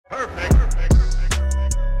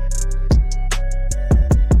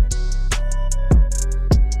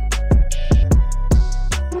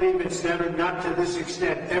never, not to this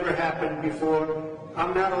extent, ever happened before.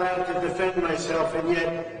 I'm not allowed to defend myself, and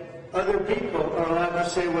yet other people are allowed to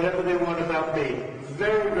say whatever they want about me.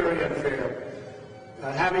 Very, very unfair.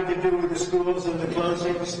 Having to do with the schools and the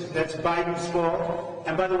closings, that's Biden's fault.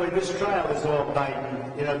 And by the way, this trial is all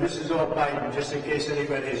Biden. You know, this is all Biden, just in case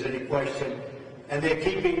anybody has any question. And they're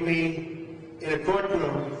keeping me in a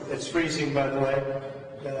courtroom, it's freezing, by the way,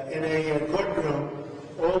 in a courtroom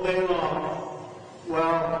all day long.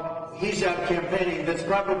 Well, he's out campaigning. That's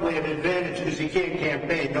probably an advantage because he can't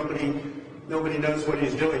campaign. Nobody knows what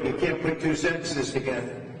he's doing. He can't put two sentences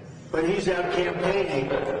together. But he's out campaigning.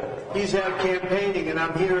 He's out campaigning, and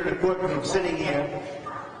I'm here in a courtroom, sitting here,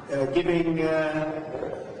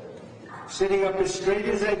 sitting up as straight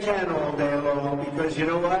as I can all day long, because you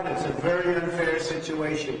know what? It's a very unfair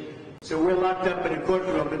situation. So we're locked up in a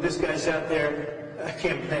courtroom, and this guy's out there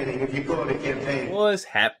campaigning, if you call it a campaign. What's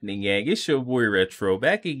happening, gang? It's your boy Retro,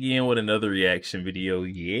 back again with another reaction video.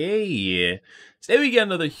 Yeah. Today we got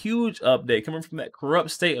another huge update coming from that corrupt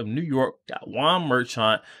state of New York. Got Juan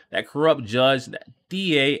Merchant, that corrupt judge, that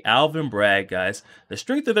DA Alvin Bragg, guys. The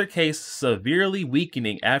strength of their case severely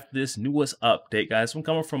weakening after this newest update, guys. I'm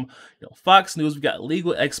coming from Fox News. We got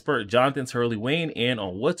legal expert Jonathan Turley weighing in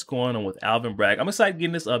on what's going on with Alvin Bragg. I'm excited to get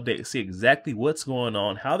in this update to see exactly what's going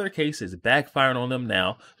on, how their case is backfiring on them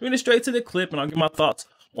now. We're going to straight to the clip, and I'll give my thoughts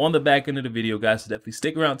on the back end of the video, guys. So definitely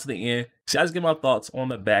stick around to the end. So I just get my thoughts on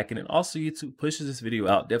the back end, and also YouTube pushes this video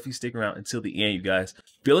out. Definitely stick around until the end, you guys.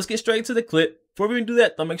 But let's get straight to the clip. Before we even do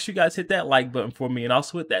that, though, make sure you guys hit that like button for me, and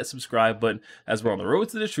also hit that subscribe button as we're on the road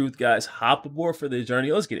to the truth, guys. Hop aboard for the journey.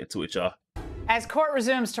 Let's get into it, y'all. As court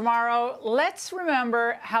resumes tomorrow, let's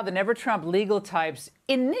remember how the Never Trump legal types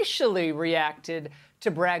initially reacted to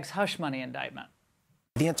Bragg's hush money indictment.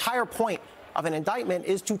 The entire point of an indictment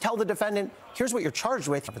is to tell the defendant, here's what you're charged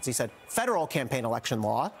with. He said federal campaign election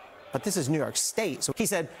law, but this is New York State. So he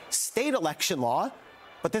said state election law,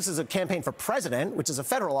 but this is a campaign for president, which is a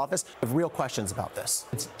federal office. I have real questions about this.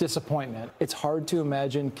 It's disappointment. It's hard to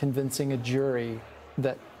imagine convincing a jury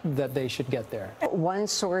that they should get there. One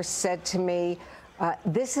source said to me,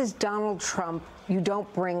 this is Donald Trump. You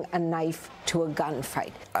don't bring a knife to a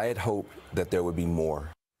gunfight. I had hoped that there would be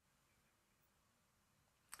more.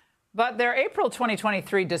 But their April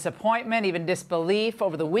 2023 disappointment, even disbelief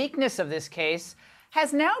over the weakness of this case,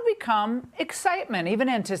 has now become excitement, even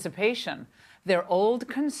anticipation. Their old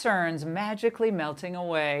concerns magically melting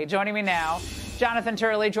away. Joining me now, Jonathan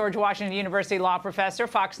Turley, George Washington University law professor,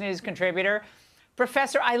 Fox News contributor.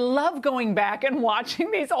 Professor, I love going back and watching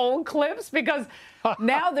these old clips because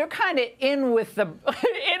now they're kind of in with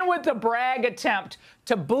the Bragg attempt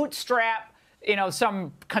to bootstrap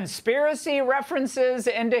some conspiracy references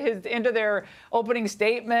into their opening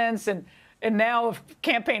statements and now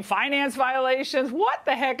campaign finance violations. What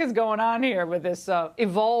the heck is going on here with this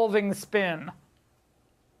evolving spin?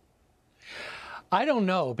 I don't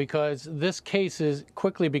know, because this case is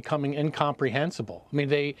quickly becoming incomprehensible. I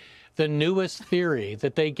mean, the newest theory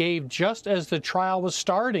that they gave just as the trial was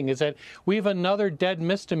starting is that we have another dead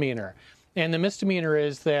misdemeanor. And the misdemeanor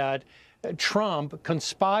is that Trump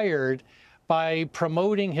conspired by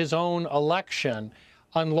promoting his own election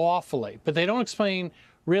unlawfully. But they don't explain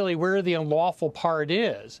really where the unlawful part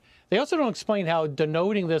is. They also don't explain how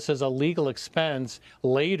denoting this as a legal expense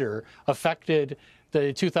later affected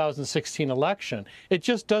the 2016 election. It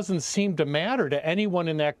just doesn't seem to matter to anyone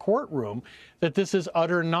in that courtroom that this is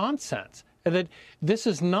utter nonsense, and that this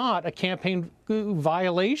is not a campaign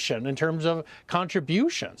violation in terms of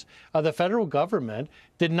contributions. The federal government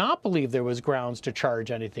did not believe there was grounds to charge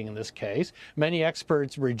anything in this case. Many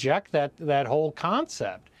experts reject that whole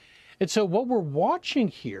concept. And so what we're watching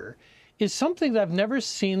here is something that I've never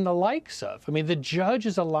seen the likes of. I mean, the judge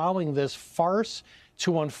is allowing this farce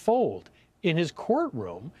to unfold in his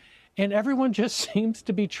courtroom, and everyone just seems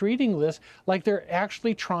to be treating this like they're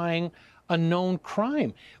actually trying a known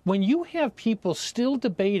crime. When you have people still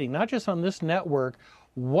debating, not just on this network,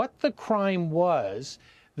 what the crime was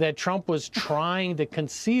that Trump was trying to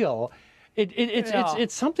conceal,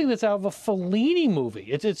 it's something that's out of a Fellini movie.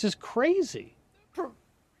 It's just crazy.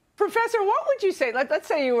 Professor, what would you say? Let's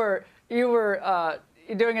say you were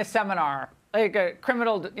doing a seminar, like a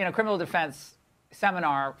criminal defense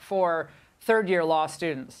seminar for third-year law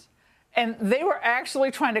students, and they were actually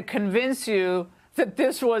trying to convince you that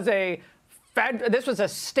this was a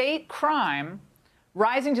state crime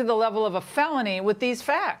rising to the level of a felony with these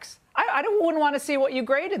facts. I wouldn't want to see what you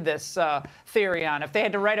graded this theory on if they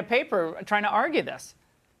had to write a paper trying to argue this.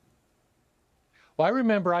 Well, I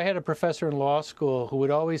remember I had a professor in law school who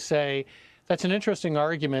would always say That's an interesting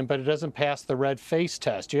argument, but it doesn't pass the red face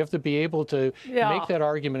test. You have to be able to make that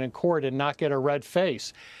argument in court and not get a red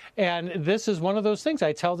face. And this is one of those things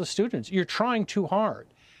I tell the students, you're trying too hard.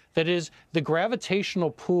 That is, the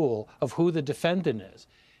gravitational pull of who the defendant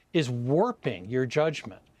is warping your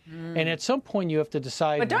judgment. And at some point you have to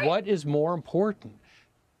decide what is more important.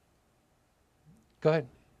 Go ahead.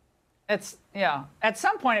 At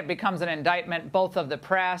some point it becomes an indictment both of the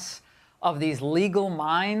press, of these legal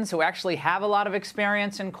minds who actually have a lot of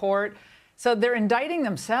experience in court. So they're indicting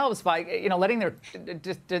themselves by, letting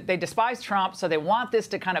they despise Trump, so they want this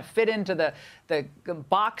to kind of fit into the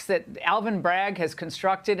box that Alvin Bragg has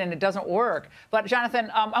constructed, and it doesn't work. But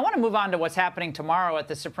Jonathan, I want to move on to what's happening tomorrow at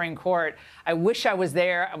the Supreme Court. I wish I was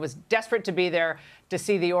there. I was desperate to be there to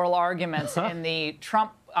see the oral arguments in the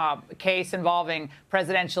Trump case involving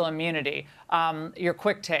presidential immunity. Your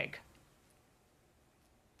quick take.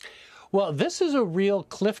 Well, this is a real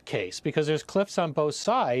cliff case because there's cliffs on both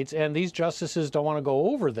sides, and these justices don't want to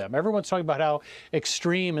go over them. Everyone's talking about how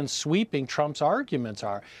extreme and sweeping Trump's arguments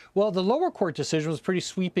are. Well, the lower court decision was pretty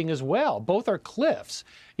sweeping as well. Both are cliffs.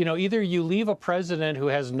 Either you leave a president who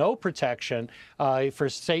has no protection for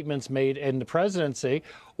statements made in the presidency,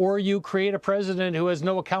 or you create a president who has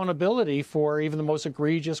no accountability for even the most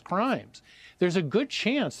egregious crimes. There's a good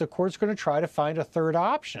chance the court's going to try to find a third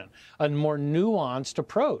option, a more nuanced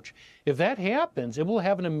approach. If that happens, it will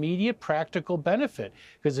have an immediate practical benefit,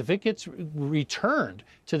 because if it gets returned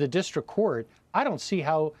to the district court, I don't see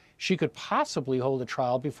how she could possibly hold a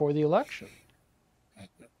trial before the election.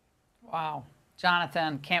 Wow.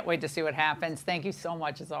 Jonathan, can't wait to see what happens. Thank you so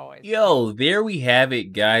much, as always. Yo, there we have it,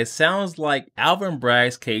 guys. Sounds like Alvin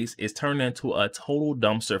Bragg's case is turned into a total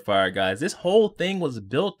dumpster fire, guys. This whole thing was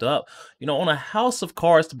built up, on a house of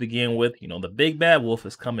cards to begin with. The big bad wolf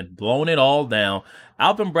is coming, blowing it all down.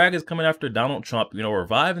 Alvin Bragg is coming after Donald Trump,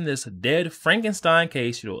 reviving this dead Frankenstein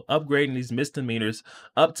case, upgrading these misdemeanors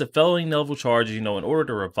up to felony level charges, in order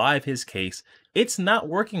to revive his case. It's not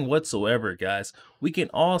working whatsoever, guys. We can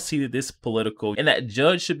all see that this is political, and that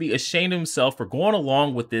judge should be ashamed of himself for going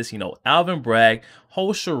along with this, Alvin Bragg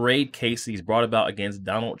whole charade case he's brought about against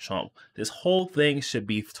Donald Trump. This whole thing should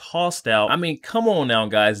be tossed out. I mean, come on now,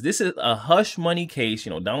 guys. This is a hush money case.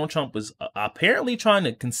 Donald Trump was apparently trying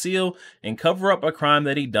to conceal and cover up a crime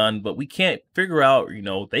that he done, but we can't figure out,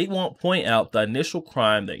 they won't point out the initial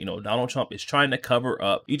crime that, Donald Trump is trying to cover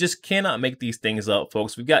up. You just cannot make these things up,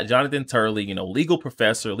 folks. We've got Jonathan Turley, legal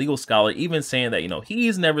professor, legal scholar, even saying that,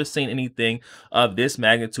 he's never seen anything of this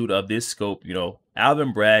magnitude, of this scope,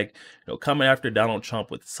 Alvin Bragg, coming after Donald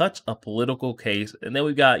Trump with such a political case. And then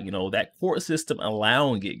we got, that court system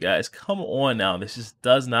allowing it, guys. Come on now. This just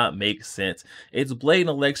does not make sense. It's blatant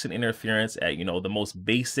election interference at, the most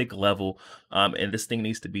basic level. And this thing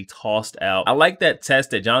needs to be tossed out. I like that test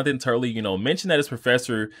that Jonathan Turley, mentioned that his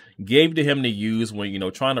professor gave to him to use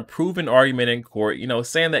when, trying to prove an argument in court,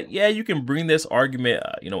 saying that, yeah, you can bring this argument,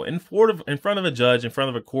 in front of a judge, in front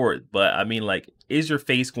of a court. But I mean, like, is your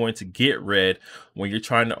face going to get red when you're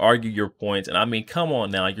trying to argue your points? And I mean, come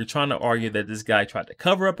on now, you're trying to argue that this guy tried to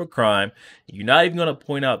cover up a crime. You're not even going to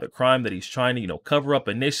point out the crime that he's trying to, cover up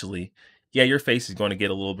initially. Yeah, your face is going to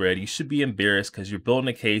get a little red. You should be embarrassed because you're building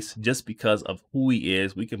a case just because of who he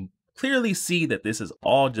is. We can clearly see that this is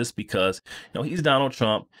all just because, he's Donald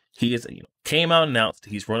Trump. He is, came out and announced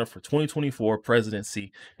he's running for 2024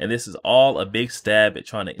 presidency. And this is all a big stab at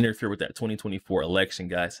trying to interfere with that 2024 election,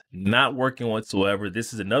 guys. Not working whatsoever.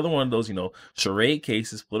 This is another one of those, charade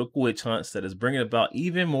cases, political witch hunts that is bringing about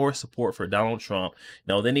even more support for Donald Trump.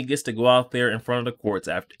 Then he gets to go out there in front of the courts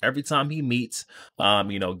after every time he meets,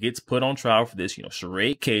 gets put on trial for this,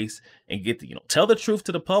 charade case, and get to, tell the truth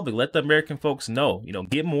to the public. Let the American folks know,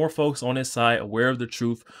 get more folks on his side, aware of the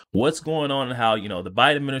truth, what's going on, and how, the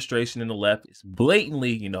Biden administration and the left is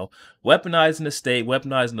blatantly, weaponizing the state,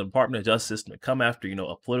 weaponizing the Department of Justice to come after,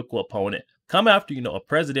 a political opponent, come after, a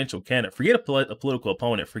presidential candidate. Forget a political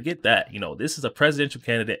opponent. Forget that. This is a presidential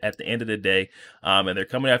candidate at the end of the day. And they're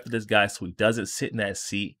coming after this guy so he doesn't sit in that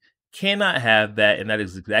seat. Cannot have that. And that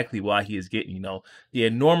is exactly why he is getting, the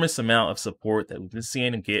enormous amount of support that we've been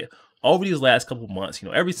seeing him get over these last couple of months,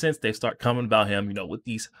 ever since they start coming about him, with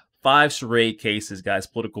these 5 charade cases, guys,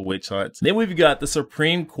 political witch hunts. Then we've got the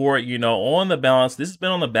Supreme Court, on the balance. This has been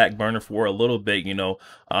on the back burner for a little bit,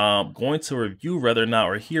 going to review whether or not,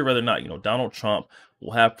 or hear whether or not, Donald Trump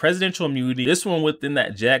will have presidential immunity. This one within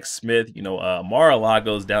that Jack Smith,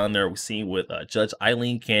 Mar-a-Lago's down there. We're seeing with Judge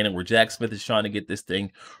Eileen Cannon, where Jack Smith is trying to get this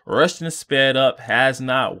thing rushed and sped up. Has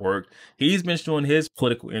not worked. He's been showing his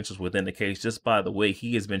political interest within the case just by the way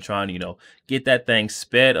he has been trying to, get that thing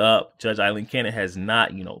sped up. Judge Eileen Cannon has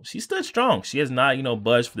not, she stood strong. She has not,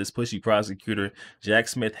 budged for this pushy prosecutor. Jack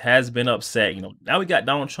Smith has been upset. Now we got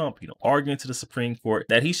Donald Trump, arguing to the Supreme Court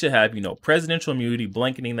that he should have, presidential immunity,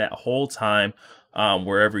 blanketing that whole time.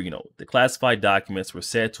 Wherever, the classified documents were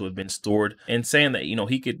said to have been stored, and saying that,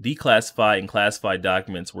 he could declassify and classify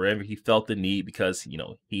documents wherever he felt the need because,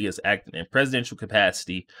 he is acting in presidential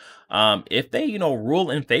capacity. If they,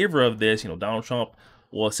 rule in favor of this, Donald Trump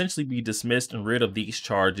will essentially be dismissed and rid of these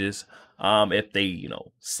charges. If they,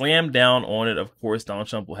 slam down on it, of course, Donald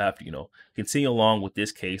Trump will have to, continue along with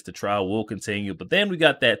this case. The trial will continue. But then we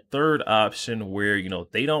got that third option where,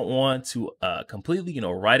 they don't want to completely,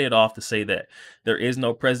 write it off to say that there is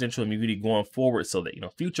no presidential immunity going forward so that,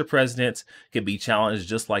 future presidents could be challenged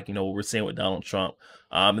just like, what we're seeing with Donald Trump.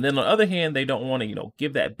 And then on the other hand, they don't want to,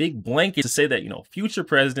 give that big blanket to say that, future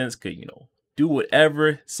presidents could, do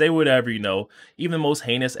whatever, say whatever, even the most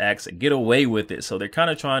heinous acts and get away with it. So they're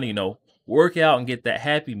kind of trying to, work out and get that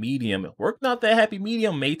happy medium. Working out that happy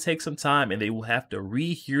medium may take some time, and they will have to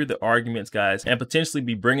rehear the arguments, guys, and potentially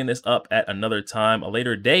be bringing this up at another time, a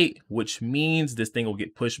later date, which means this thing will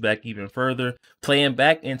get pushed back even further, playing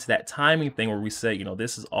back into that timing thing where we say,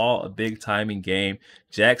 this is all a big timing game.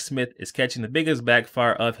 Jack Smith is catching the biggest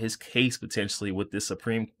backfire of his case potentially with this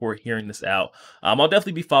Supreme Court hearing this out. I'll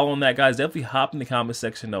definitely be following that, guys. Definitely hop in the comment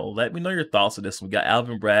section though. Let me know your thoughts on this. We got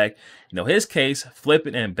Alvin Bragg, his case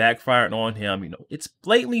flipping and backfiring on him. It's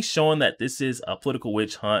blatantly showing that this is a political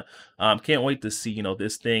witch hunt. Can't wait to see,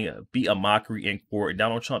 this thing be a mockery in court.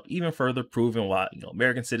 Donald Trump even further proving why,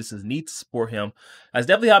 American citizens need to support him. Guys,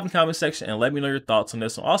 definitely hop in the comment section and let me know your thoughts on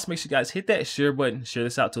this. And also make sure you guys hit that share button. Share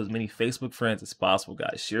this out to as many Facebook friends as possible,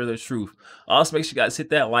 guys. Share the truth. Also make sure you guys hit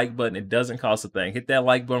that like button. It doesn't cost a thing. Hit that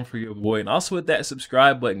like button for your boy. And also hit that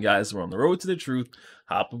subscribe button, guys. We're on the road to the truth.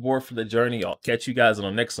 Hop aboard for the journey. I'll catch you guys on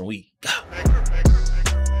the next one.